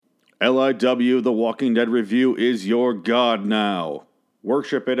LIW The Walking Dead review is your god now.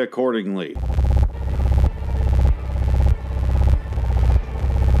 Worship it accordingly.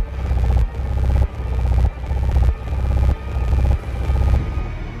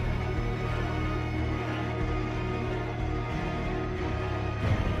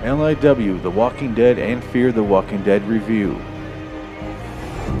 LIW The Walking Dead and Fear the Walking Dead review.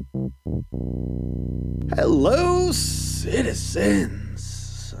 Hello, citizens.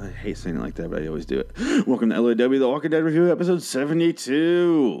 I hate saying it like that, but I always do it. Welcome to LIW The Walking Dead review, episode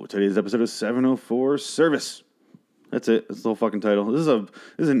 72. Today's episode is 704, Service. That's it. That's the whole fucking title. This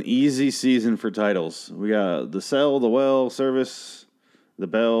is an easy season for titles. We got the Cell, the Well, Service, the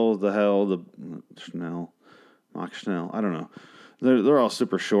Bell, the Hell, the Schnell, Mock Schnell. I don't know. They're all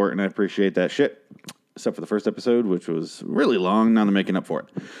super short, and I appreciate that shit. Except for the first episode, which was really long. Now they're making up for it.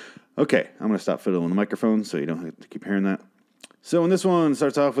 Okay, I'm going to stop fiddling the microphone so you don't have to keep hearing that. So in this one, it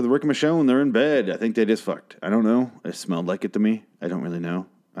starts off with Rick and Michonne. They're in bed. I think they just fucked. I don't know. It smelled like it to me. I don't really know.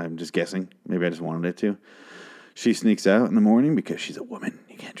 I'm just guessing. Maybe I just wanted it to. She sneaks out in the morning because she's a woman.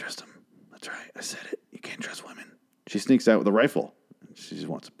 You can't trust them. That's right. I said it. You can't trust women. She sneaks out with a rifle. She just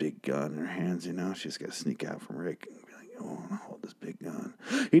wants a big gun in her hands, you know. She's got to sneak out from Rick and be like, oh, I'll hold this big gun.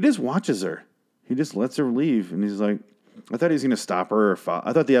 He just watches her. He just lets her leave. And he's like, I thought he was going to stop her.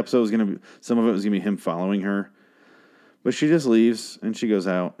 I thought the episode was going to be, some of it was going to be him following her. But she just leaves, and she goes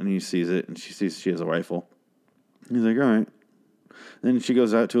out, and he sees it, and she sees she has a rifle. He's like, all right. Then she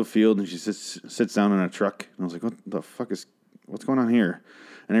goes out to a field, and she sits down in a truck. And I was like, what the fuck what's going on here?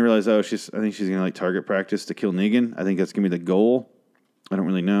 And I realized, I think she's going to like target practice to kill Negan. I think that's going to be the goal. I don't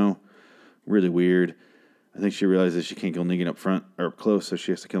really know. Really weird. I think she realizes she can't kill Negan up front or up close, so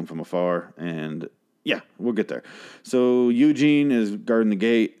she has to kill him from afar. And yeah, we'll get there. So Eugene is guarding the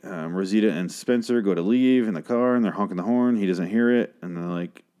gate. Rosita and Spencer go to leave in the car, and they're honking the horn. He doesn't hear it, and they're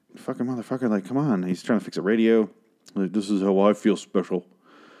like, fucking motherfucker, like, come on. He's trying to fix a radio. Like, this is how I feel special.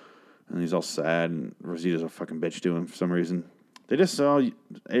 And he's all sad, and Rosita's a fucking bitch to him for some reason. They just saw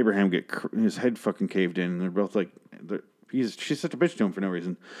Abraham get his head fucking caved in, and they're both like, she's such a bitch to him for no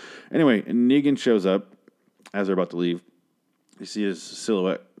reason. Anyway, Negan shows up as they're about to leave. You see his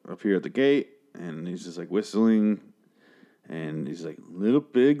silhouette up here at the gate, and he's just like whistling, and he's like, little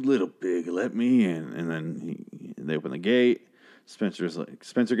pig, let me in. And then they open the gate. Spencer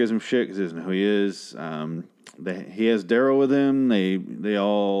gives him shit because he doesn't know who he is. He has Daryl with him. They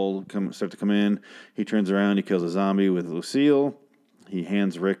all start to come in. He turns around. He kills a zombie with Lucille. He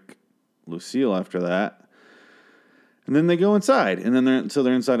hands Rick Lucille after that. And then they go inside, and then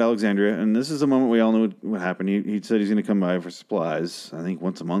they're inside Alexandria, and this is the moment we all know what happened. He said he's going to come by for supplies, I think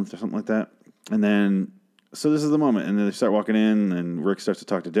once a month or something like that. And then, so this is the moment, and then they start walking in, and Rick starts to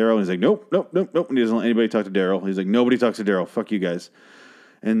talk to Daryl, and he's like, nope, and he doesn't let anybody talk to Daryl. He's like, nobody talks to Daryl, fuck you guys.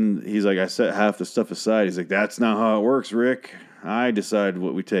 And he's like, I set half the stuff aside. He's like, that's not how it works, Rick. I decide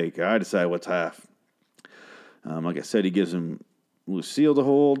what we take. I decide what's half. Like I said, he gives him Lucille to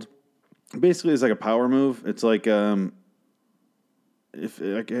hold. Basically, it's like a power move. It's like, I'm trying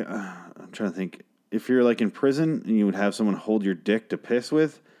to think. If you're like in prison and you would have someone hold your dick to piss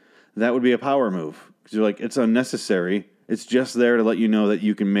with, that would be a power move. Because you're like, it's unnecessary. It's just there to let you know that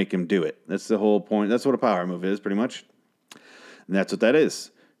you can make him do it. That's the whole point. That's what a power move is, pretty much. And that's what that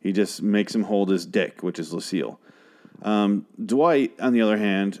is. He just makes him hold his dick, which is Lucille. Dwight, on the other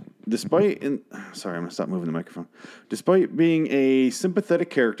hand, sorry, I'm going to stop moving the microphone. Despite being a sympathetic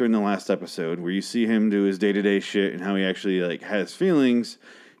character in the last episode, where you see him do his day-to-day shit and how he actually like has feelings,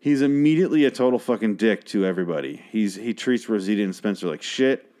 he's immediately a total fucking dick to everybody. He treats Rosita and Spencer like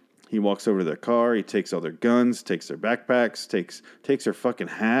shit. He walks over to their car. He takes all their guns, takes their backpacks, takes her fucking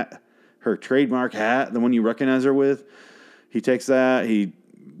hat, her trademark hat, the one you recognize her with. He takes that. He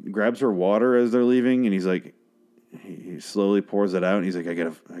grabs her water as they're leaving, and he's like, he slowly pours it out, and he's like, I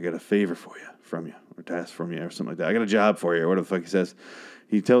got a favor from you, or task from you, or something like that. I got a job for you, or whatever the fuck he says.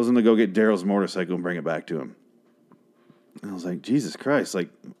 He tells him to go get Daryl's motorcycle and bring it back to him. And I was like, Jesus Christ, like,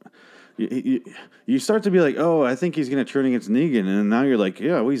 you start to be like, oh, I think he's going to turn against Negan, and now you're like,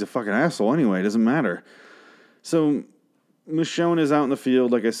 yeah, well, he's a fucking asshole anyway, it doesn't matter. So Michonne is out in the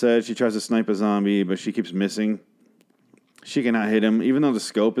field, like I said. She tries to snipe a zombie, but she keeps missing. She cannot hit him, even though the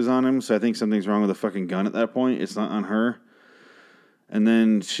scope is on him, so I think something's wrong with the fucking gun at that point. It's not on her. And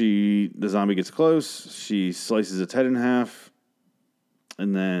then the zombie gets close, she slices its head in half,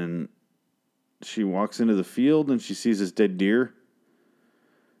 and then she walks into the field, and she sees this dead deer.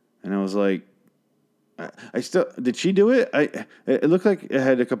 And I was like, did she do it? It looked like it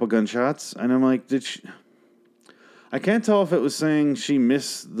had a couple gunshots, and I'm like, did she? I can't tell if it was saying she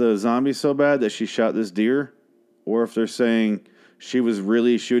missed the zombie so bad that she shot this deer, or if they're saying she was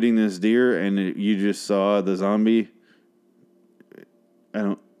really shooting this deer, and you just saw the zombie.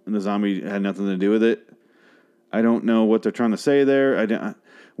 The zombie had nothing to do with it. I don't know what they're trying to say there.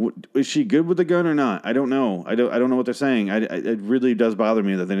 Is she good with the gun or not? I don't know. I don't know what they're saying. It really does bother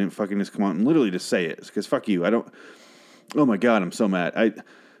me that they didn't fucking just come out and literally just say it. Because fuck you. Oh my God, I'm so mad.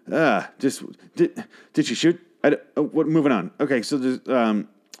 Did she shoot? Moving on. Okay, so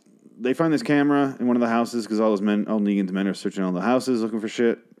they find this camera in one of the houses because all Negan's men are searching all the houses looking for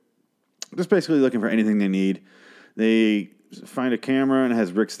shit. Just basically looking for anything they need. They find a camera and it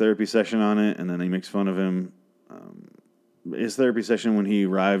has Rick's therapy session on it, and then they makes fun of him. His therapy session when he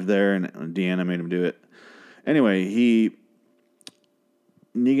arrived there, and Deanna made him do it. Anyway,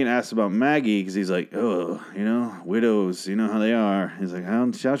 Negan asks about Maggie because he's like, oh, widows, you know how they are. He's like,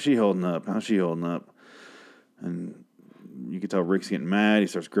 how's she holding up? How's she holding up? And you can tell Rick's getting mad. He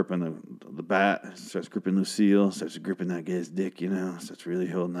starts gripping the bat, starts gripping Lucille, starts gripping that guy's dick, starts really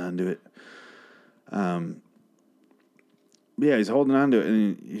holding on to it. Yeah, he's holding on to it,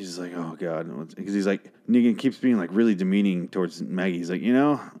 and he's like, oh, God. Because he's like, Negan keeps being, like, really demeaning towards Maggie. He's like,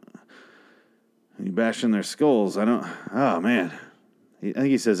 you bashing their skulls. Oh, man. I think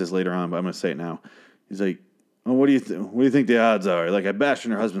he says this later on, but I'm going to say it now. He's like, oh, what do you think the odds are? Like, I bashed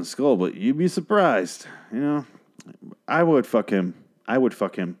in her husband's skull, but you'd be surprised. I would fuck him.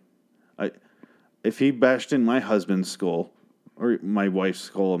 If he bashed in my husband's skull, or my wife's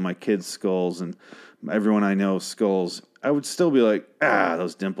skull, and my kids' skulls, and everyone I know's skulls, I would still be like,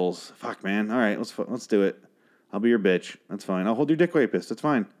 those dimples. Fuck, man. All right, let's do it. I'll be your bitch. That's fine. I'll hold your dick while you piss. That's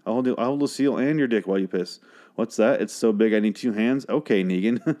fine. I'll hold Lucille and your dick while you piss. What's that? It's so big I need 2 hands? Okay,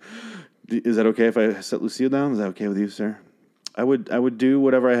 Negan. Is that okay if I set Lucille down? Is that okay with you, sir? I would do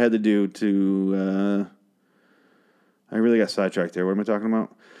whatever I had to do to... I really got sidetracked there. What am I talking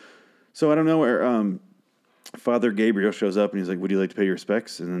about? So I don't know where... Father Gabriel shows up and he's like, would you like to pay your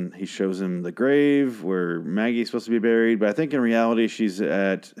respects? And then he shows him the grave where Maggie's supposed to be buried. But I think in reality she's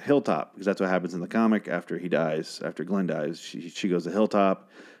at Hilltop because that's what happens in the comic after he dies. After Glenn dies, she goes to Hilltop.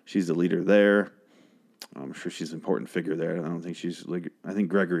 She's the leader there. I'm sure she's an important figure there. I don't think I think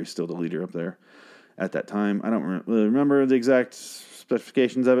Gregory's still the leader up there at that time. I don't really remember the exact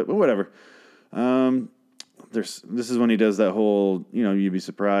specifications of it, but whatever. This is when he does that whole, you'd be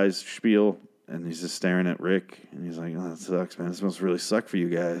surprised spiel. And he's just staring at Rick, and he's like, oh, that sucks, man. This must really suck for you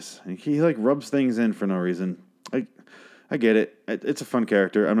guys. And he rubs things in for no reason. I get it. It's a fun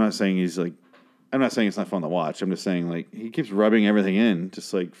character. I'm not saying it's not fun to watch. I'm just saying, he keeps rubbing everything in,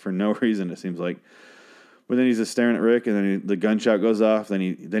 just, for no reason, it seems like. But then he's just staring at Rick, and then the gunshot goes off. Then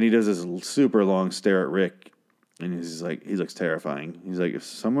he does this super long stare at Rick, and he's like, he looks terrifying. He's like, if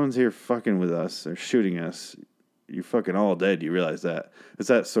someone's here fucking with us or shooting us, you're fucking all dead. You realize that? It's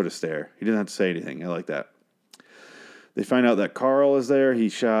that sort of stare. He doesn't have to say anything. I like that. They find out that Carl is there. He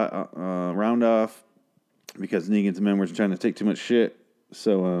shot Round off because Negan's men were trying to take too much shit.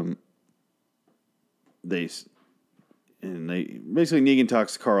 So basically Negan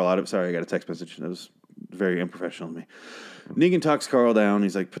talks Carl out of. Sorry, I got a text message. That was very unprofessional of me. Negan talks Carl down.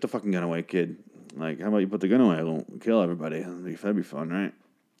 He's like, "Put the fucking gun away, kid. How about you put the gun away? I won't kill everybody. That'd be fun, right?"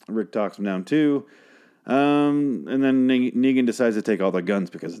 Rick talks him down too. And then Negan decides to take all the guns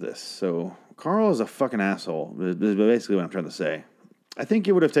because of this. So Carl is a fucking asshole. Is basically what I'm trying to say. I think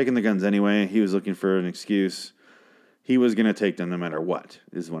he would have taken the guns anyway. He was looking for an excuse. He was going to take them no matter what,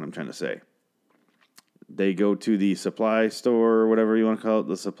 is what I'm trying to say. They go to the supply store, or whatever you want to call it,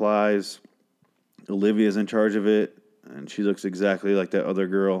 the supplies. Olivia's in charge of it, and she looks exactly like that other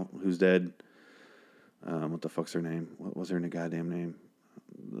girl who's dead. What the fuck's her name? What was her goddamn name?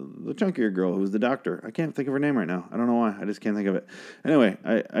 The chunkier girl who was the doctor. I can't think of her name right now. I don't know why. I just can't think of it. Anyway,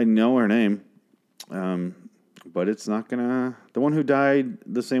 I know her name, but it's not gonna... The one who died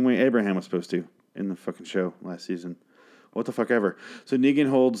the same way Abraham was supposed to in the fucking show last season. What the fuck ever. So Negan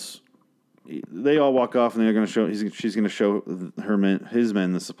holds... They all walk off and they're gonna show... She's gonna show his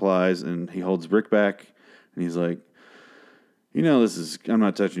men the supplies, and he holds Rick back, and he's like, I'm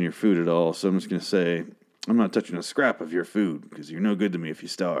not touching your food at all, so I'm just gonna say... I'm not touching a scrap of your food because you're no good to me if you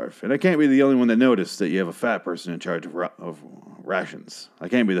starve. And I can't be the only one that noticed that you have a fat person in charge of rations. I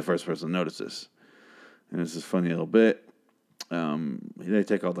can't be the first person to notice this. And it's this funny little bit. They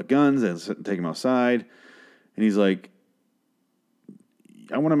take all the guns and take them outside. And he's like,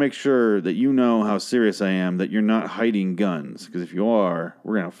 I want to make sure that you know how serious I am, that you're not hiding guns. Because if you are,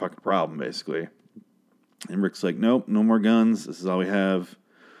 we're going to have a fucking problem, basically. And Rick's like, nope, no more guns. This is all we have.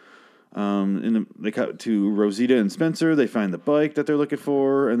 They cut to Rosita and Spencer. They find the bike that they're looking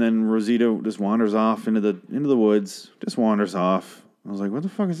for, and then Rosita just wanders off into the woods. Just wanders off. I was like, "What the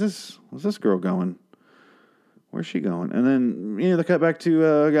fuck is this? Where's this girl going? Where's she going? And then, they cut back to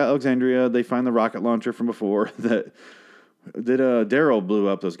Alexandria. They find the rocket launcher from before that Daryl blew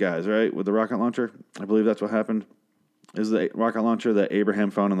up those guys, right? With the rocket launcher. I believe that's what happened. Is the rocket launcher that Abraham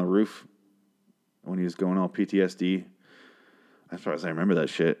found on the roof when he was going all PTSD. As far as I remember that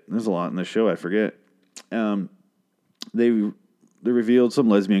shit. There's a lot in this show I forget. They revealed some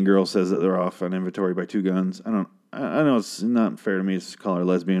lesbian girl says that they're off on inventory by 2 guns. I know it's not fair to me to call her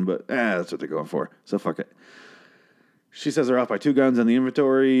lesbian, but that's what they're going for. So fuck it. She says they're off by 2 guns on the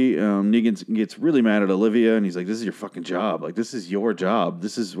inventory. Negan gets really mad at Olivia, and he's like, this is your fucking job. Like, this is your job.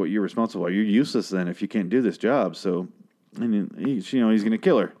 This is what you're responsible for. You're useless then if you can't do this job. So, and he's going to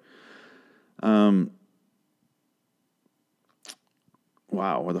kill her.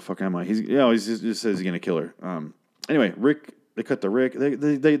 Wow, where the fuck am I? He just says he's going to kill her. Anyway, Rick, they cut to Rick. They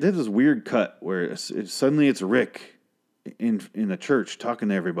did this weird cut where suddenly it's Rick in the church talking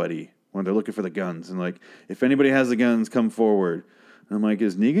to everybody when they're looking for the guns. And, like, if anybody has the guns, come forward. And I'm like,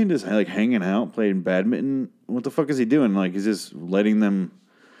 is Negan just, like, hanging out, playing badminton? What the fuck is he doing? Like, he's just letting them...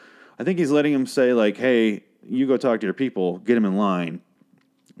 I think he's letting them say, like, hey, you go talk to your people, get them in line,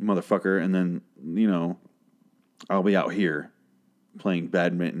 motherfucker, and then, I'll be out here playing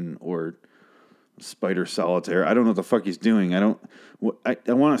badminton or spider solitaire. I don't know what the fuck he's doing. I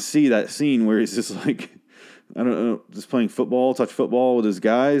want to see that scene where he's just like... I don't know, just playing football, touch football with his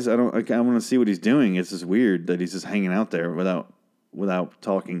guys. I want to see what he's doing. It's just weird that he's just hanging out there without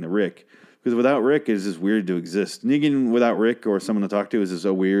talking to Rick. Because without Rick, it's just weird to exist. Negan without Rick or someone to talk to is just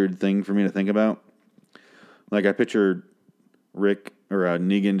a weird thing for me to think about. Like, I picture Rick or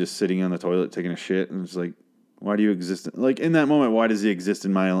Negan just sitting on the toilet taking a shit, and it's like, why do you exist? Like, in that moment, why does he exist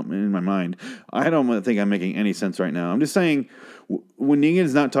in my mind? I don't think I'm making any sense right now. I'm just saying, when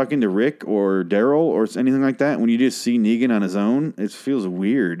Negan's not talking to Rick or Daryl or anything like that, when you just see Negan on his own, it feels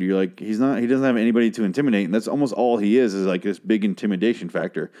weird. You're like, he doesn't have anybody to intimidate, and that's almost all he is like this big intimidation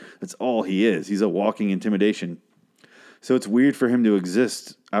factor. That's all he is. He's a walking intimidation. So it's weird for him to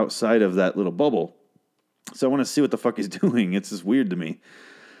exist outside of that little bubble. So I want to see what the fuck he's doing. It's just weird to me.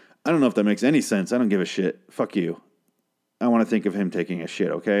 I don't know if that makes any sense. I don't give a shit. Fuck you. I want to think of him taking a shit,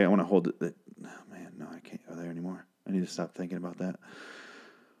 okay? I want to hold it. Oh, man, no, I can't go there anymore. I need to stop thinking about that.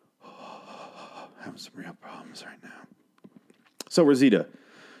 Having some real problems right now. So Rosita,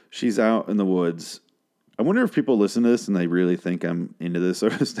 she's out in the woods. I wonder if people listen to this and they really think I'm into this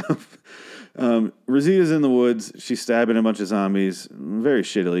sort of stuff. Rosita's in the woods. She's stabbing a bunch of zombies very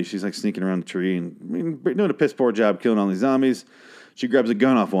shittily. She's like sneaking around the tree and doing a piss poor job killing all these zombies. She grabs a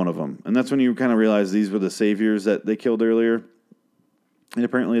gun off one of them. And that's when you kind of realize these were the saviors that they killed earlier. And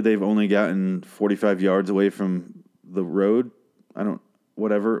apparently they've only gotten 45 yards away from the road.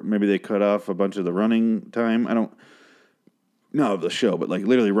 Whatever. Maybe they cut off a bunch of the running time. The show, but like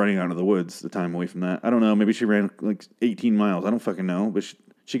literally running out of the woods, the time away from that. I don't know. Maybe she ran like 18 miles. I don't fucking know. But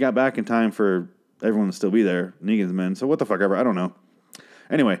she got back in time for everyone to still be there. Negan's men. So what the fuck ever. I don't know.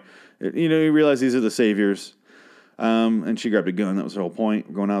 Anyway, you realize these are the saviors. And she grabbed a gun. That was her whole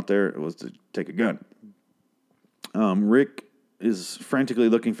point. Going out there, it was to take a gun. Rick is frantically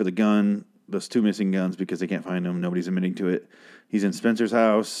looking for the gun. Those 2 missing guns because they can't find them. Nobody's admitting to it. He's in Spencer's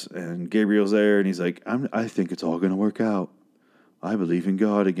house, and Gabriel's there, and he's like, I think it's all going to work out. I believe in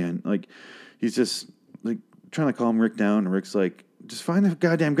God again. Like, he's just like trying to calm Rick down, and Rick's like, just find the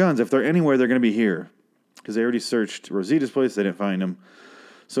goddamn guns. If they're anywhere, they're going to be here. Because they already searched Rosita's place. They didn't find them.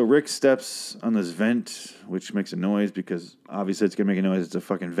 So Rick steps on this vent, which makes a noise because obviously it's going to make a noise. It's a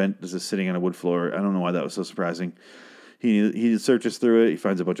fucking vent that's just sitting on a wood floor. I don't know why that was so surprising. He searches through it. He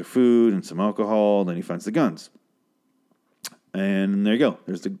finds a bunch of food and some alcohol. Then he finds the guns. And there you go.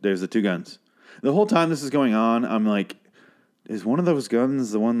 There's the 2 guns. The whole time this is going on, I'm like, is one of those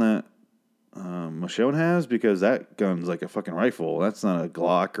guns the one that Michonne has? Because that gun's like a fucking rifle. That's not a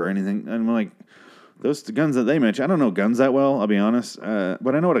Glock or anything. And I'm like... Those guns that they mentioned, I don't know guns that well, I'll be honest.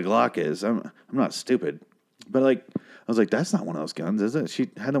 But I know what a Glock is. I'm not stupid. But like, I was like, that's not one of those guns, is it? She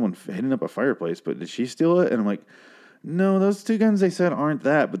had that one hidden up a fireplace, but did she steal it? And I'm like, no, those 2 guns they said aren't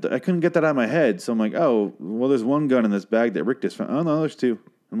that. But I couldn't get that out of my head. So I'm like, oh, well, there's one gun in this bag that Rick just found. Oh, no, there's 2.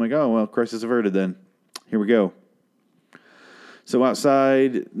 I'm like, oh, well, crisis averted then. Here we go. So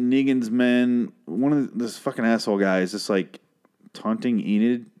outside, Negan's men, one of this fucking asshole guy is just like taunting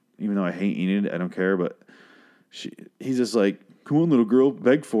Enid. Even though I hate Enid, I don't care, but he's just like, come on, little girl,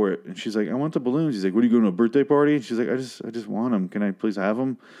 beg for it. And she's like, I want the balloons. He's like, what are you going to a birthday party? And she's like, I just want them. Can I please have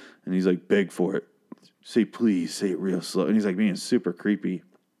them? And he's like, beg for it. Say please, say it real slow. And he's like being super creepy.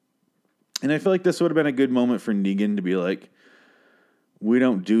 And I feel like this would have been a good moment for Negan to be like, we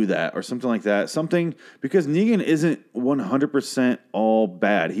don't do that, or something like that. Something, because Negan isn't 100% all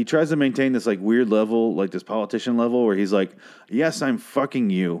bad. He tries to maintain this like weird level, like this politician level, where he's like, yes, I'm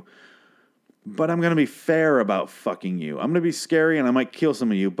fucking you, but I'm going to be fair about fucking you. I'm going to be scary and I might kill some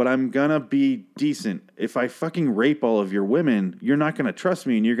of you, but I'm going to be decent. If I fucking rape all of your women, you're not going to trust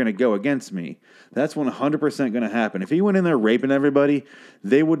me and you're going to go against me. That's 100% going to happen. If he went in there raping everybody,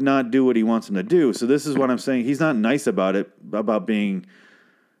 they would not do what he wants them to do. So this is what I'm saying. He's not nice about it, about being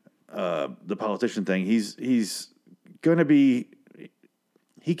the politician thing. He's going to be...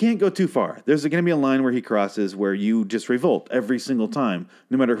 He can't go too far. There's going to be a line where he crosses where you just revolt every single time,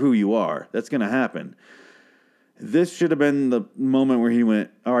 no matter who you are. That's going to happen. This should have been the moment where he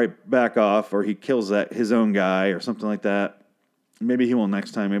went, all right, back off, or he kills his own guy or something like that. Maybe he will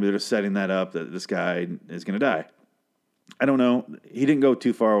next time. Maybe they're just setting that up that this guy is going to die. I don't know. He didn't go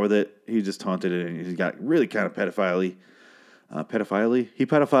too far with it. He just taunted it, and he got really kind of pedophile-y. He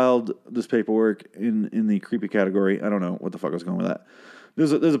pedophiled this paperwork in the creepy category. I don't know what the fuck I was going with that.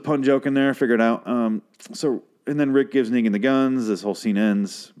 There's a pun joke in there, figured out. And then Rick gives Negan the guns. This whole scene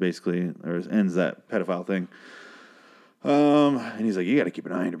ends, basically, or ends that pedophile thing. And he's like, you got to keep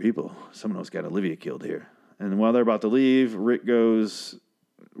an eye on your people. Someone else got Olivia killed here. And while they're about to leave, Rick sees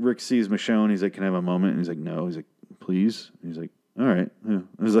Michonne. He's like, can I have a moment? And he's like, no. He's like, please. And he's like, all right. Yeah.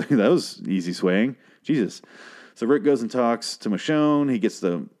 I was like, that was easy swaying. Jesus. So Rick goes and talks to Michonne. He gets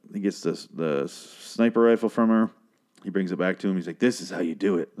the sniper rifle from her. He brings it back to him. He's like, this is how you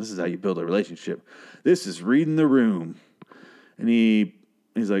do it. This is how you build a relationship. This is reading the room. And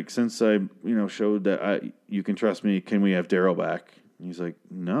he's like, since I, showed that you can trust me, can we have Daryl back? And he's like,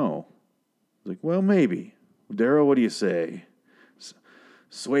 no. He's like, well, maybe. Daryl, what do you say?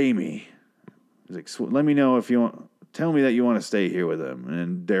 Sway me. He's like, let me know if you want. Tell me that you want to stay here with him.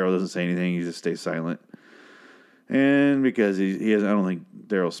 And Daryl doesn't say anything. He just stays silent. And because he has, I don't think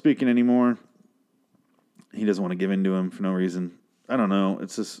Daryl's speaking anymore. He doesn't want to give in to him for no reason. I don't know.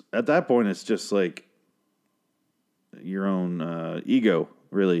 It's just, at that point, it's just like your own ego,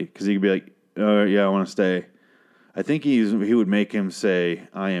 really. Because he could be like, yeah, I want to stay. I think he would make him say,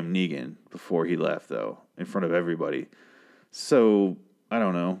 I am Negan, before he left, though, in front of everybody. So, I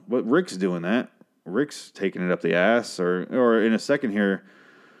don't know. But Rick's doing that. Rick's taking it up the ass. Or in a second here,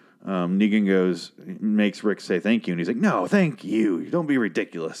 Negan makes Rick say thank you, and he's like, no, thank you. Don't be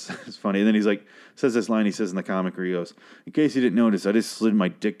ridiculous. It's funny. And then he's like, says this line he says in the comic where he goes, in case you didn't notice, I just slid my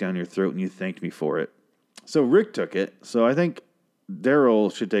dick down your throat and you thanked me for it. So Rick took it. So I think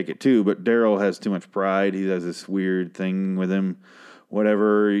Daryl should take it too, but Daryl has too much pride. He has this weird thing with him.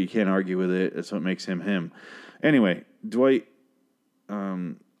 Whatever, you can't argue with it. That's what makes him him. Anyway, Dwight,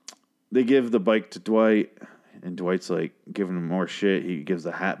 they give the bike to Dwight. And Dwight's like giving him more shit. He gives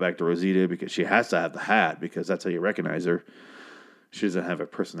the hat back to Rosita because she has to have the hat because that's how you recognize her. She doesn't have a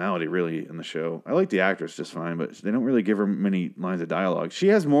personality really in the show. I like the actress just fine, but they don't really give her many lines of dialogue. She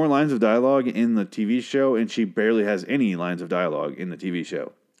has more lines of dialogue in the TV show, and she barely has any lines of dialogue in the TV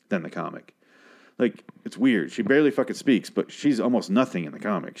show than the comic. Like, it's weird. She barely fucking speaks, but she's almost nothing in the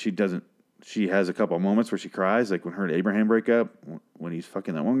comic. She has a couple of moments where she cries, like when her and Abraham break up, when he's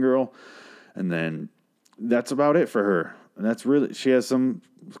fucking that one girl, and then that's about it for her. And that's really, she has a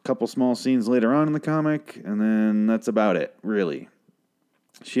couple small scenes later on in the comic, and then that's about it, really.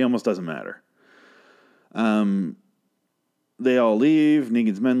 She almost doesn't matter. They all leave.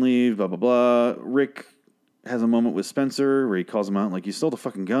 Negan's men leave, blah, blah, blah. Rick has a moment with Spencer where he calls him out, like, you stole the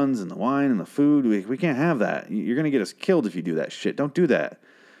fucking guns and the wine and the food. We can't have that. You're going to get us killed if you do that shit. Don't do that.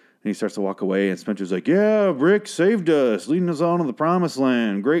 And he starts to walk away, and Spencer's like, yeah, Rick saved us, leading us on to the promised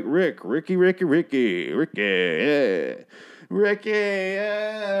land. Great Rick. Ricky, yeah. Ricky,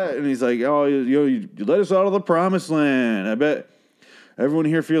 yeah. And he's like, oh, you let us out of the promised land. I bet everyone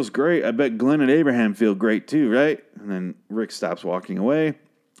here feels great. I bet Glenn and Abraham feel great too, right? And then Rick stops walking away,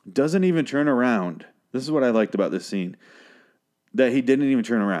 doesn't even turn around. This is what I liked about this scene, that he didn't even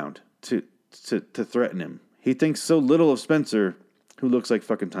turn around to threaten him. He thinks so little of Spencer, who looks like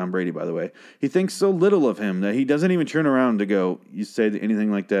fucking Tom Brady, by the way. He thinks so little of him that he doesn't even turn around to go, you say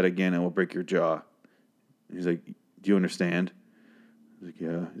anything like that again, I will break your jaw. He's like, do you understand? He's like,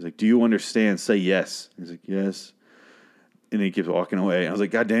 yeah. He's like, do you understand? Say yes. He's like, yes. And he keeps walking away. I was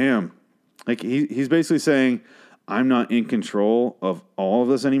like, God damn. Like, he's basically saying, I'm not in control of all of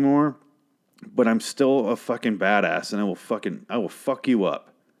this anymore, but I'm still a fucking badass, and I will fuck you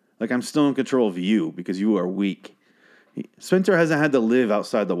up. Like, I'm still in control of you because you are weak. Spencer hasn't had to live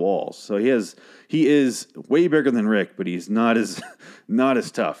outside the walls, so he is way bigger than Rick, but he's not as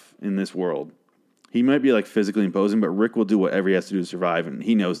tough in this world. He might be like physically imposing, but Rick will do whatever he has to do to survive, and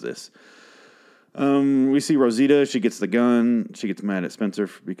he knows this. We see Rosita. She gets the gun. She gets mad at Spencer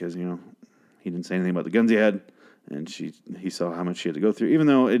because, he didn't say anything about the guns he had. And he saw how much she had to go through, even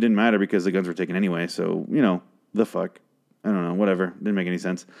though it didn't matter because the guns were taken anyway. So, the fuck. I don't know. Whatever. Didn't make any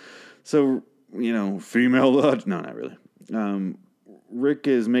sense. So, female lodge. No, not really. Rick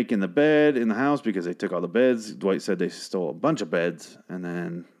is making the bed in the house because they took all the beds. Dwight said they stole a bunch of beds. And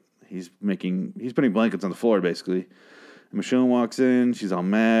then he's putting blankets on the floor, basically. And Michonne walks in. She's all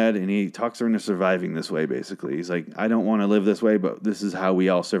mad. And he talks her into surviving this way, basically. He's like, I don't want to live this way, but this is how we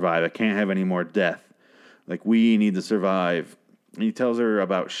all survive. I can't have any more death. Like, we need to survive. And he tells her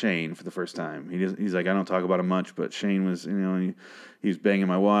about Shane for the first time. He's like, I don't talk about him much, but Shane was, he was banging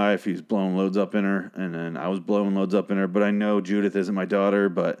my wife. He was blowing loads up in her. And then I was blowing loads up in her. But I know Judith isn't my daughter.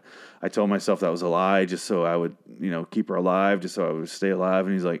 But I told myself that was a lie just so I would, keep her alive, just so I would stay alive.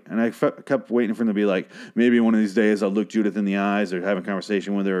 And he's like, and I kept waiting for him to be like, maybe one of these days I'll look Judith in the eyes or have a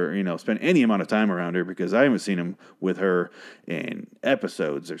conversation with her, or, spend any amount of time around her, because I haven't seen him with her in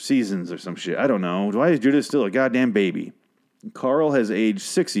episodes or seasons or some shit. I don't know. Why is Judith still a goddamn baby? Carl has aged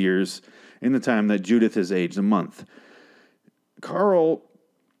 6 years in the time that Judith has aged a month. Carl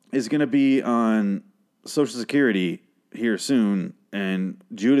is going to be on Social Security here soon, and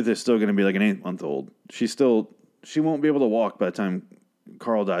Judith is still going to be like an 8-month-old. She won't be able to walk by the time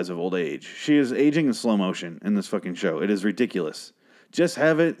Carl dies of old age. She is aging in slow motion in this fucking show. It is ridiculous. Just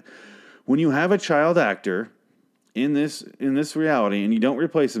have it, when you have a child actor in this reality and you don't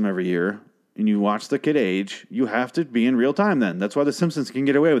replace them every year, and you watch the kid age, you have to be in real time then. That's why The Simpsons can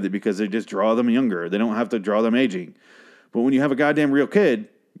get away with it, because they just draw them younger. They don't have to draw them aging. But when you have a goddamn real kid,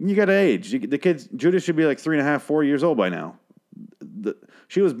 you got to age. The kids, Judith should be like 3.5, 4 years old by now.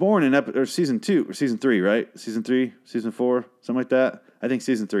 She was born in season 2 or season 3, right? Season 3, season 4, something like that. I think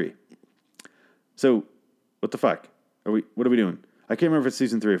season 3. So, what the fuck? What are we doing? I can't remember if it's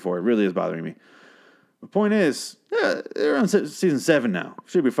season 3 or 4. It really is bothering me. The point is, they're on season 7 now.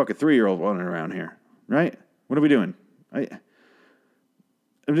 Should be a fucking 3-year-old running around here, right? What are we doing?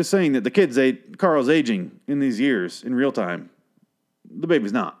 I'm just saying that the kid's Carl's aging in these years in real time. The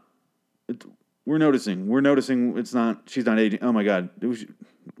baby's not. We're noticing it's not. She's not aging. Oh my God,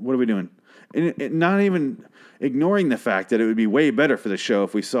 what are we doing? And not even ignoring the fact that it would be way better for the show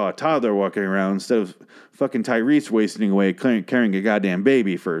if we saw a toddler walking around instead of fucking Tyrese wasting away carrying a goddamn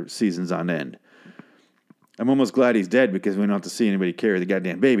baby for seasons on end. I'm almost glad he's dead because we don't have to see anybody carry the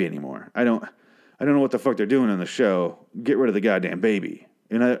goddamn baby anymore. I don't know what the fuck they're doing on the show. Get rid of the goddamn baby.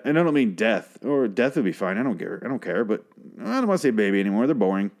 And I don't mean death. Or death would be fine. I don't care. But I don't want to say baby anymore. They're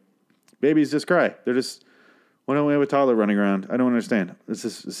boring. Babies just cry. They're just... Why don't we have a toddler running around? I don't understand. It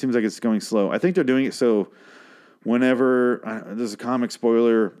seems like it's going slow. I think they're doing it so whenever... there's a comic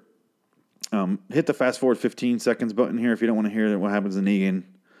spoiler. Hit the fast forward 15 seconds button here if you don't want to hear what happens to Negan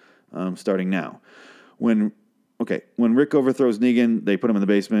starting now. When Rick overthrows Negan, they put him in the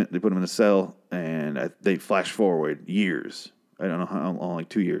basement, they put him in the cell, and they flash forward years. I don't know how long, like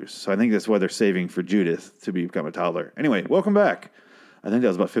 2 years. So I think that's why they're saving for Judith to become a toddler. Anyway, welcome back. I think that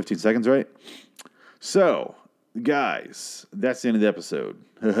was about 15 seconds, right? So, guys, that's the end of the episode.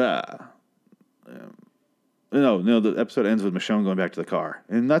 No, the episode ends with Michonne going back to the car.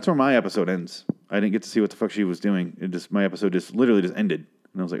 And that's where my episode ends. I didn't get to see what the fuck she was doing. My episode literally just ended.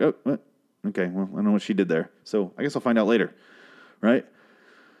 And I was like, oh, what? Okay, well, I don't know what she did there. So I guess I'll find out later, right?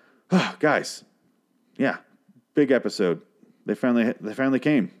 Guys, yeah, big episode. They finally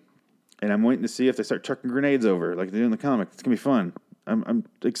came, and I'm waiting to see if they start chucking grenades over like they do in the comic. It's gonna be fun. I'm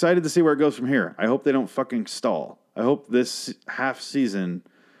excited to see where it goes from here. I hope they don't fucking stall. I hope this half season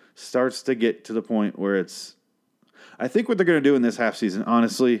starts to get to the point where it's... I think what they're going to do in this half season,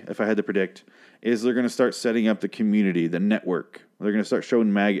 honestly, if I had to predict, is they're going to start setting up the community, the network. They're going to start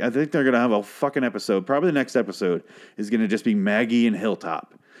showing Maggie. I think they're going to have a fucking episode. Probably the next episode is going to just be Maggie and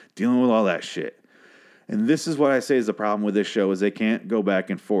Hilltop dealing with all that shit. And this is what I say is the problem with this show is they can't go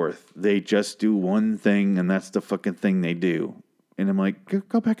back and forth. They just do one thing, and that's the fucking thing they do. And I'm like,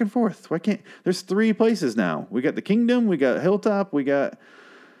 go back and forth. Why can't... There's 3 places now. We got the Kingdom, we got Hilltop, we got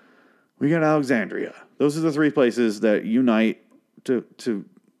Alexandria. Those are the 3 places that unite to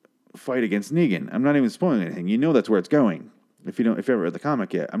fight against Negan. I'm not even spoiling anything. You know that's where it's going. If you ever read the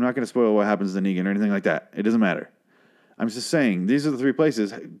comic yet, I'm not going to spoil what happens to Negan or anything like that. It doesn't matter. I'm just saying these are the 3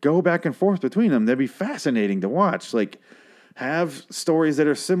 places. Go back and forth between them. That'd be fascinating to watch. Like, have stories that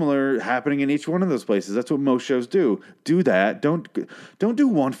are similar happening in each one of those places. That's what most shows do. Do that. Don't do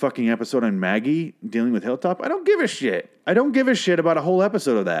one fucking episode on Maggie dealing with Hilltop. I don't give a shit. I don't give a shit about a whole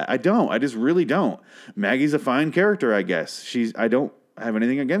episode of that. I don't. I just really don't. Maggie's a fine character, I guess. I don't have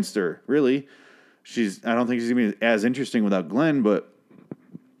anything against her, really. I don't think she's going to be as interesting without Glenn, but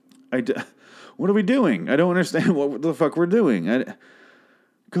What are we doing? I don't understand what the fuck we're doing.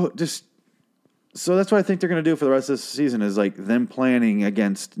 So that's what I think they're going to do for the rest of this season is like them planning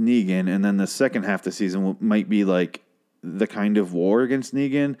against Negan, and then the second half of the season might be like the kind of war against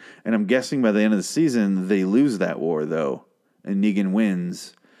Negan. And I'm guessing by the end of the season they lose that war though, and Negan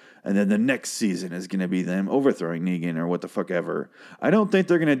wins. And then the next season is going to be them overthrowing Negan or what the fuck ever. I don't think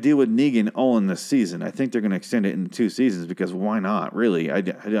they're going to deal with Negan all in this season. I think they're going to extend it into 2 seasons because why not? Really, I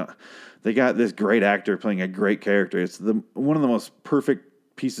don't. They got this great actor playing a great character. It's one of the most perfect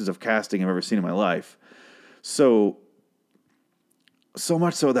pieces of casting I've ever seen in my life. So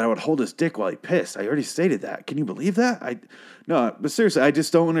much so that I would hold his dick while he pissed. I already stated that. Can you believe that? No, but seriously, I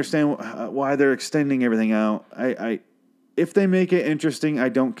just don't understand why they're extending everything out. If they make it interesting, I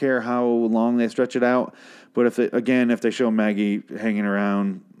don't care how long they stretch it out. But if they show Maggie hanging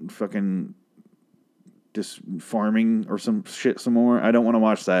around, fucking just farming or some shit some more, I don't want to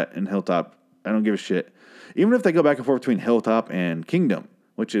watch that in Hilltop. I don't give a shit. Even if they go back and forth between Hilltop and Kingdom,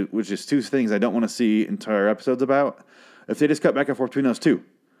 which is 2 things I don't want to see entire episodes about. If they just cut back and forth between those 2,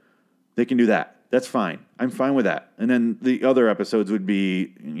 they can do that. That's fine. I'm fine with that. And then the other episodes would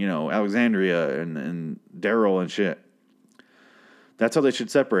be, Alexandria and Daryl and shit. That's how they should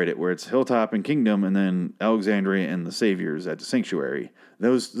separate it, where it's Hilltop and Kingdom, and then Alexandria and the Saviors at the Sanctuary.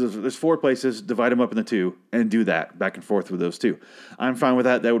 There's 4 places, divide them up into 2, and do that back and forth with those 2. I'm fine with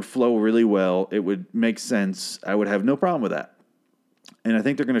that. That would flow really well. It would make sense. I would have no problem with that. And I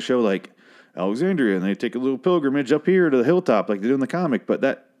think they're going to show, like, Alexandria, and they take a little pilgrimage up here to the Hilltop like they do in the comic,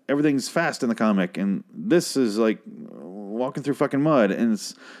 but everything's fast in the comic, and this is like walking through fucking mud,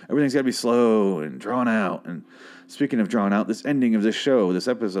 and everything's got to be slow and drawn out. And speaking of drawn out, this ending of this show, this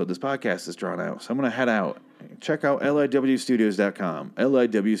episode, this podcast is drawn out. So I'm going to head out. Check out liwstudios.com,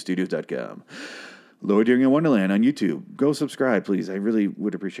 liwstudios.com. Lower Deering in Wonderland on YouTube. Go subscribe, please. I really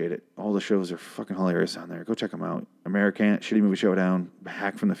would appreciate it. All the shows are fucking hilarious on there. Go check them out. Americant, Shitty Movie Showdown,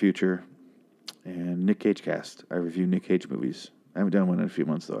 Hack from the Future, and Nick Cage Cast. I review Nick Cage movies. I haven't done one in a few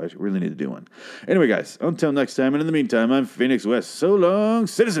months, though. I really need to do one. Anyway, guys, until next time, and in the meantime, I'm Phoenix West. So long,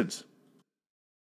 citizens.